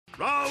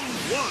Round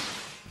one.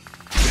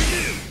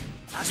 Begin.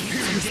 I'll keep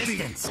some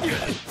distance.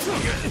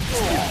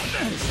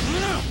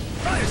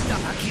 Fire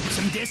stuff. I'll keep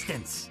some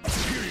distance.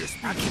 Superior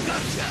speed. I'll keep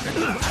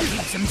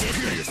some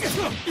distance.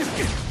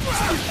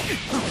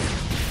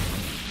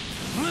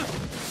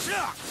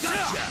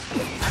 Gotcha.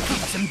 I'll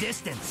keep some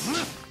distance.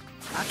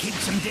 I'll keep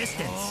some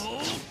distance.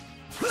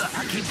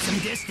 I'll keep some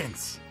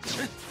distance.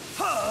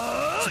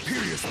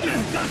 Superior speed.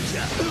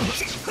 Gotcha.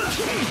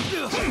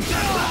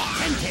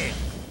 Ten-tail.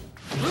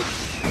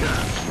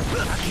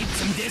 I'll keep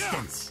some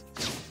distance.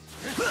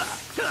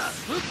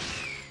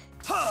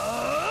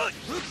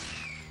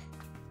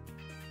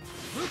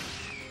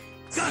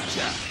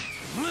 Gotcha.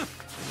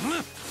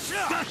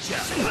 Gotcha.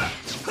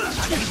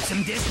 I'll keep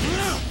some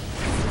distance.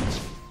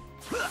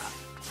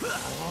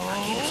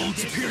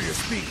 Superior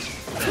speed.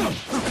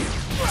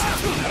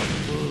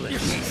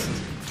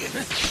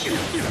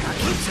 I'll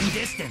keep some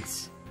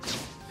distance.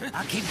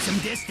 I'll keep some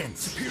distance.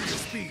 Superior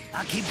speed.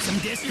 I'll keep some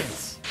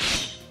distance.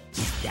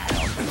 That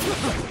all.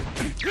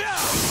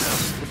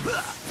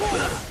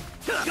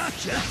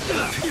 Gotcha.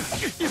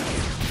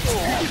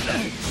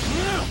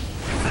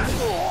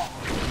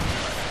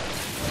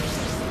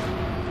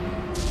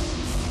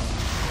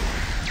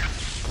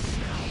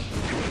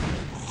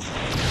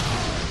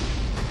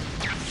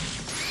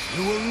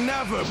 You will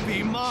never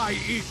be my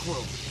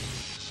equal.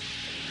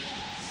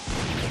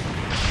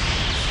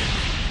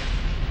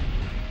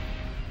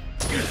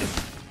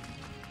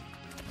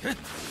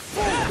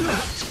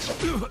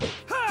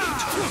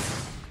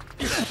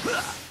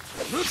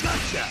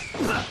 Gotcha.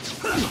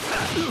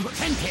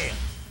 Ten-tail.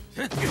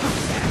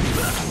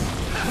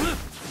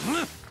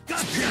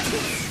 Gotcha.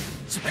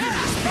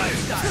 Superior fire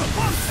style.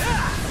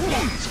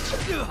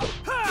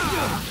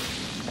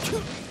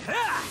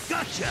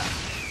 Gotcha.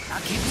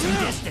 I'll keep some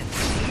distance.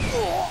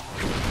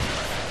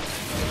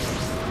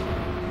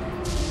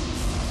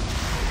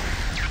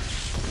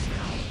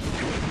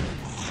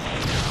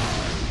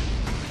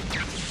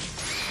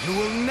 You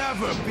will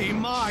never be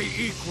my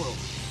equal.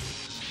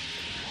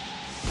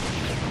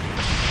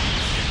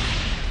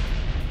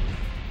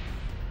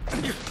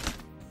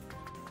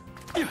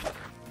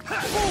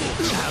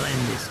 I'll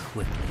end this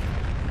quickly.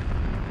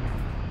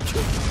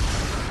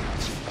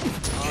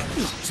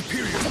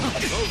 Superior.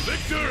 The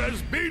victor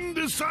has been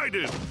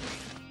decided.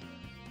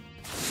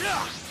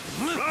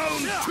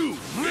 Round two.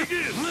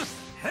 Begin.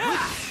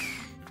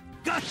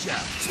 Gotcha.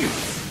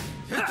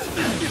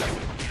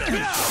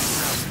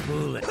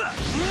 Cool it.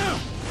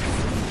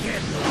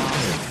 Get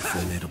lost.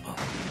 Formidable.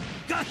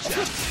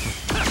 Gotcha.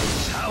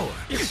 Power.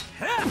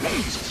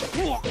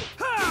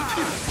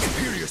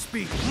 Superior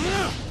speed.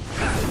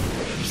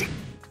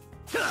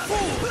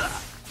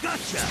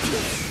 Gotcha.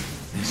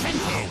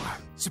 Power.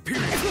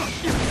 Superior.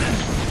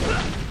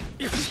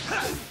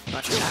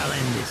 I'll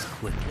end this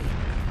quickly.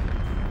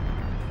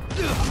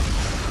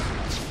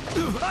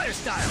 Fire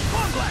style.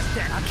 Bomb blast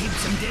deck. I'll keep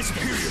some distance.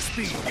 Superior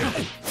speed.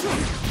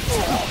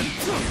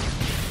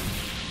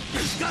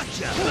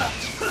 Gotcha.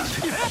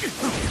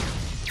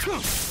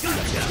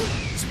 Gotcha.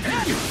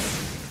 Superior.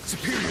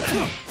 Superior.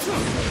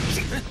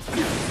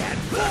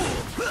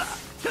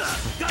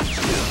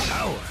 Gotcha.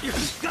 Power.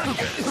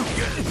 Gotcha.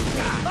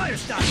 Fire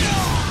style.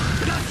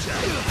 Gotcha.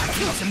 I'll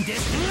keep some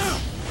distance.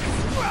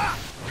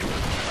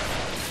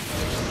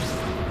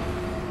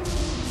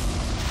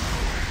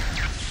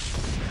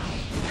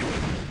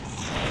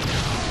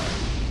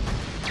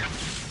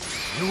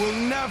 You will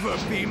never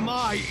be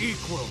my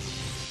equal.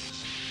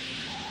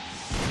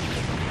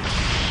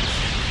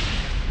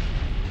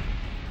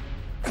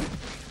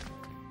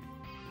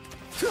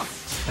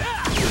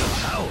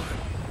 Power.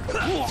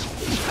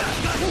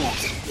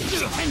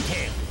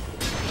 Ten-tail.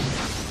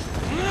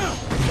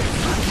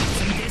 Keep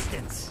some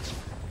distance.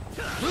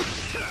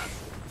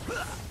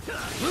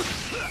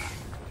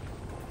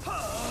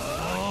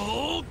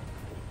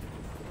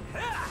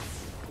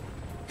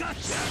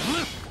 Gotcha.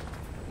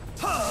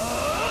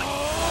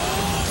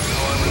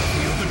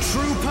 The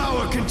true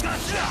power can.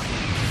 Gotcha.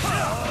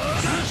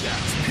 Gotcha.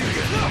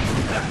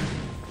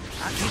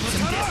 I'll keep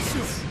some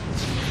distance.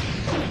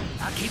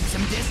 I'll keep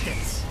some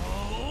distance.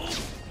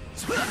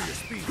 Superior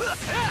speed.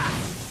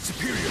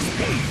 Superior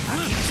speed. I'll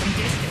keep some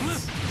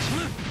distance.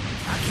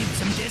 I'll keep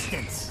some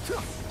distance.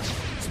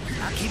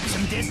 I'll keep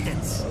some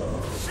distance.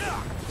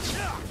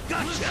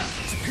 Gotcha.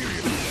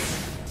 Superior.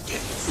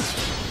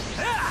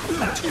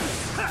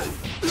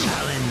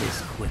 I'll end this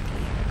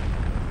quickly.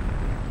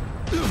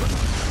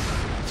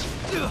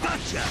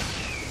 Gotcha.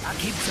 I'll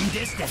keep some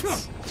distance.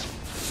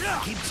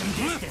 I'll keep some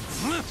distance.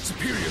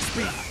 Superior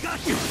speed.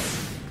 Gotcha.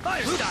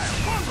 Fire style.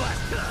 Bomb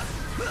blast.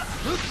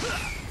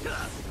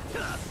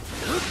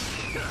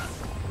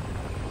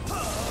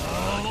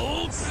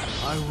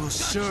 I will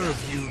serve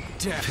you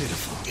death.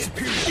 Pitiful.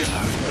 Superior.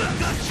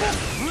 Gotcha.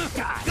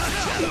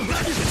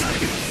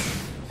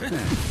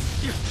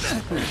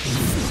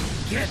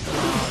 Get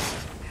lost.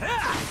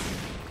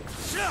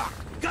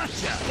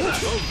 Gotcha.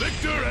 The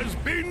victor has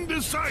been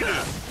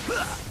decided.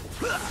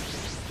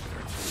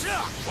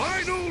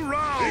 Final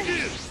round.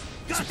 Begin.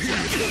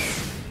 Superior.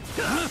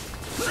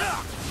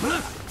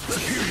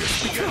 Superior.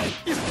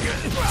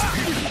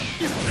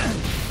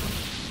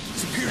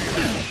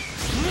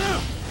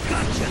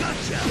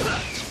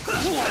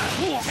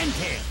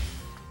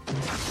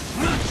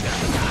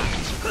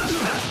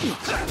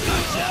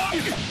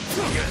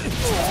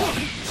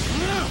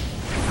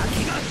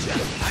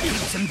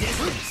 some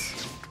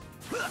distance.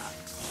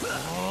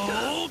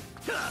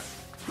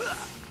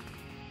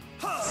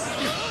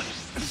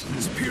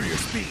 Superior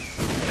speed.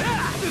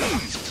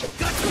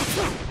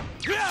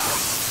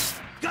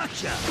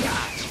 Gotcha.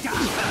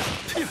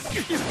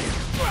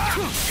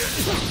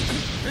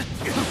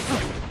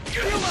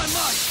 Feel my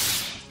might.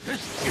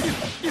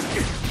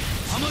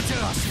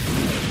 Amaterasu.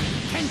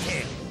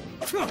 Ten-tail.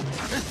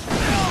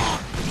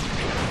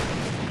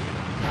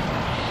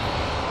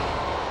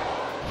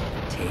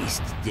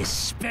 Taste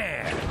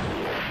despair.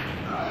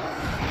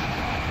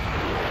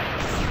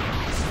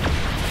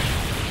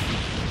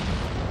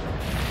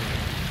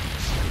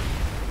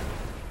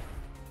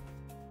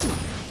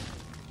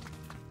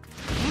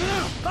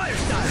 Fire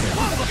style.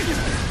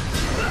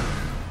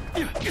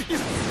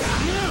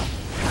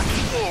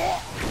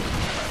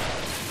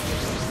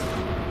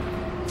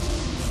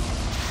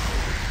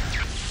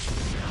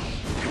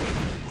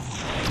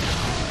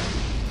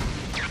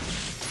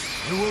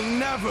 You will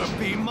never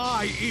be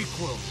my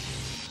equal.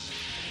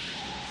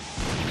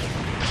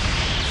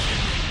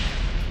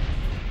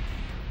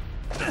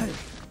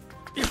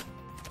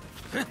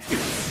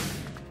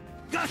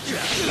 Gotcha.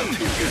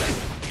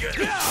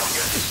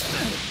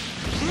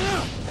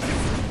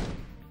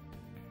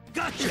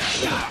 Gotcha.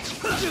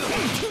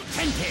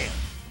 Ten-tail.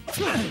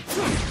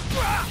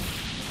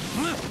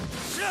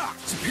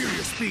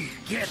 Superior speed.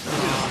 Get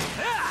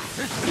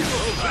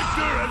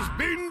Victor has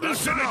been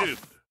decided.